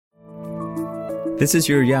This is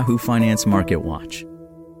your Yahoo Finance Market Watch.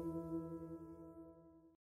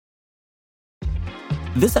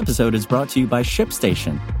 This episode is brought to you by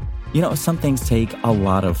ShipStation. You know, some things take a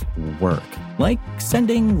lot of work, like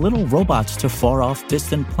sending little robots to far-off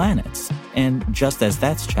distant planets. And just as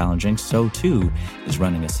that's challenging, so too is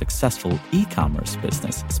running a successful e-commerce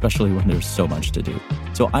business, especially when there's so much to do.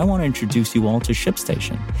 So I want to introduce you all to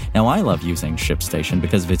ShipStation. Now, I love using ShipStation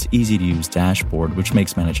because of its easy-to-use dashboard, which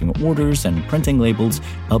makes managing orders and printing labels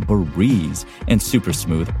a breeze and super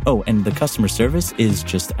smooth. Oh, and the customer service is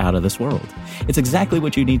just out of this world. It's exactly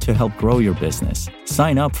what you need to help grow your business.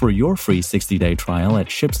 Sign up for your free 60-day trial at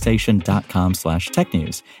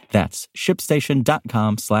shipstation.com/technews. That's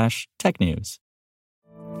shipstation.com/technews.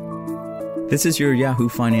 This is your Yahoo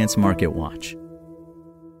Finance Market Watch.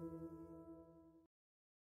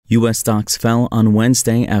 U.S. stocks fell on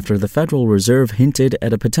Wednesday after the Federal Reserve hinted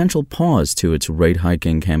at a potential pause to its rate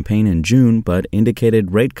hiking campaign in June, but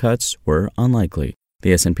indicated rate cuts were unlikely.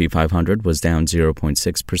 The S&P 500 was down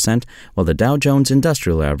 0.6%, while the Dow Jones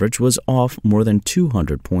Industrial Average was off more than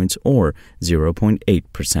 200 points, or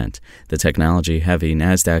 0.8%. The technology-heavy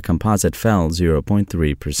Nasdaq Composite fell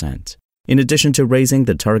 0.3%. In addition to raising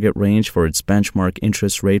the target range for its benchmark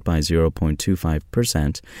interest rate by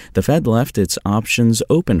 0.25%, the Fed left its options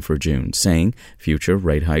open for June, saying future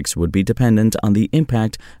rate hikes would be dependent on the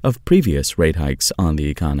impact of previous rate hikes on the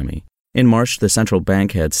economy. In March, the central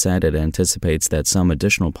bank had said it anticipates that some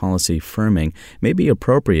additional policy firming may be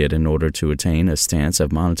appropriate in order to attain a stance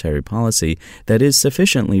of monetary policy that is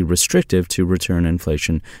sufficiently restrictive to return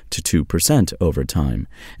inflation to 2% over time.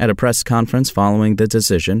 At a press conference following the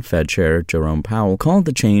decision, Fed Chair Jerome Powell called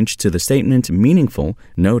the change to the statement meaningful,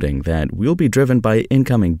 noting that we'll be driven by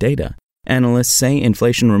incoming data. Analysts say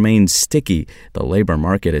inflation remains sticky, the labor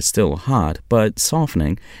market is still hot but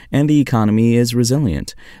softening, and the economy is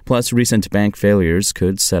resilient. Plus, recent bank failures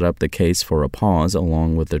could set up the case for a pause,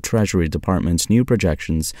 along with the Treasury Department's new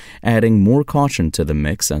projections, adding more caution to the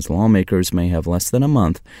mix as lawmakers may have less than a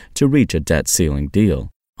month to reach a debt ceiling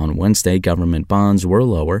deal. On Wednesday, government bonds were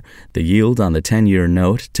lower. The yield on the 10-year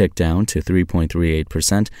note ticked down to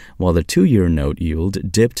 3.38%, while the 2-year note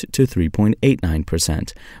yield dipped to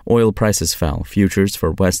 3.89%. Oil prices fell. Futures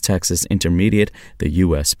for West Texas Intermediate, the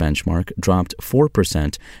U.S. benchmark, dropped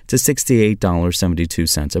 4% to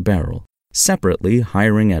 $68.72 a barrel. Separately,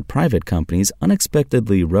 hiring at private companies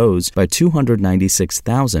unexpectedly rose by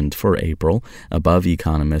 296,000 for April, above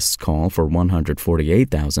economists' call for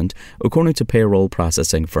 148,000, according to payroll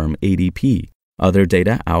processing firm ADP. Other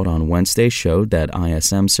data out on Wednesday showed that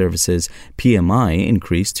ISM Services PMI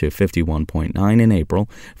increased to 51.9 in April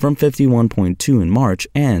from 51.2 in March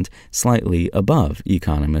and slightly above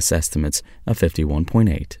economists' estimates of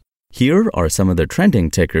 51.8. Here are some of the trending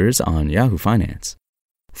tickers on Yahoo Finance.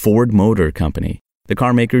 Ford Motor Company. The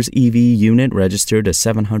carmaker's EV unit registered a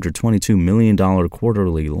 $722 million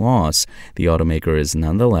quarterly loss. The automaker is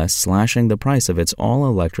nonetheless slashing the price of its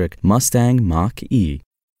all-electric Mustang Mach-E.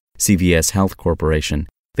 CVS Health Corporation.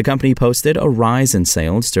 The company posted a rise in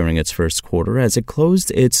sales during its first quarter as it closed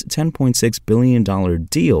its $10.6 billion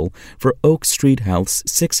deal for Oak Street Health's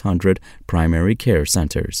 600 primary care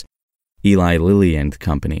centers. Eli Lilly and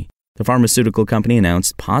Company. The pharmaceutical company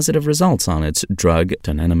announced positive results on its drug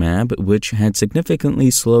donanemab, which had significantly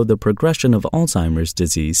slowed the progression of Alzheimer's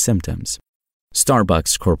disease symptoms.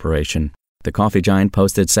 Starbucks Corporation. The coffee giant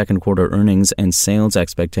posted second quarter earnings and sales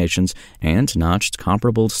expectations and notched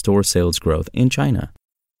comparable store sales growth in China.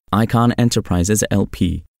 Icahn Enterprises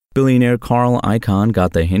LP. Billionaire Carl Icahn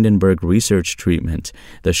got the Hindenburg Research treatment.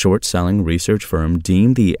 The short-selling research firm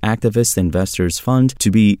deemed the activist investors' fund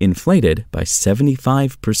to be inflated by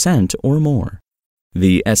 75% or more.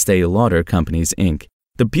 The Estee Lauder Companies, Inc.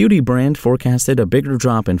 The beauty brand forecasted a bigger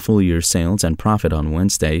drop in full-year sales and profit on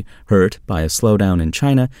Wednesday, hurt by a slowdown in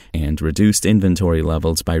China and reduced inventory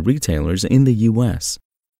levels by retailers in the U.S.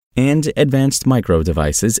 And Advanced Micro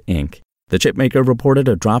Devices, Inc. The chipmaker reported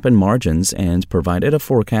a drop in margins and provided a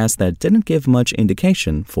forecast that didn't give much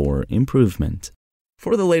indication for improvement.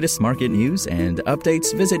 For the latest market news and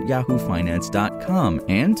updates, visit yahoofinance.com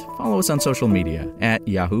and follow us on social media at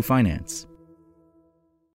Yahoo Finance.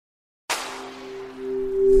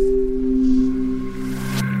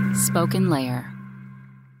 Spoken Layer.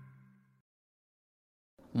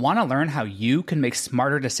 Want to learn how you can make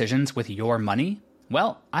smarter decisions with your money?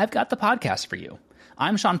 Well, I've got the podcast for you.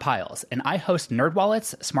 I'm Sean Piles, and I host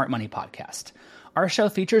NerdWallet's Smart Money Podcast. Our show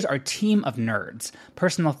features our team of nerds,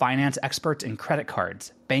 personal finance experts in credit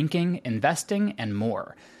cards, banking, investing, and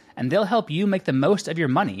more. And they'll help you make the most of your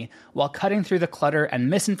money while cutting through the clutter and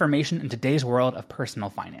misinformation in today's world of personal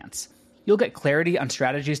finance. You'll get clarity on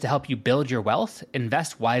strategies to help you build your wealth,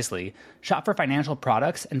 invest wisely, shop for financial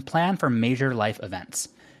products, and plan for major life events.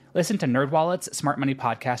 Listen to NerdWallet's Smart Money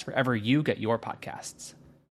Podcast wherever you get your podcasts.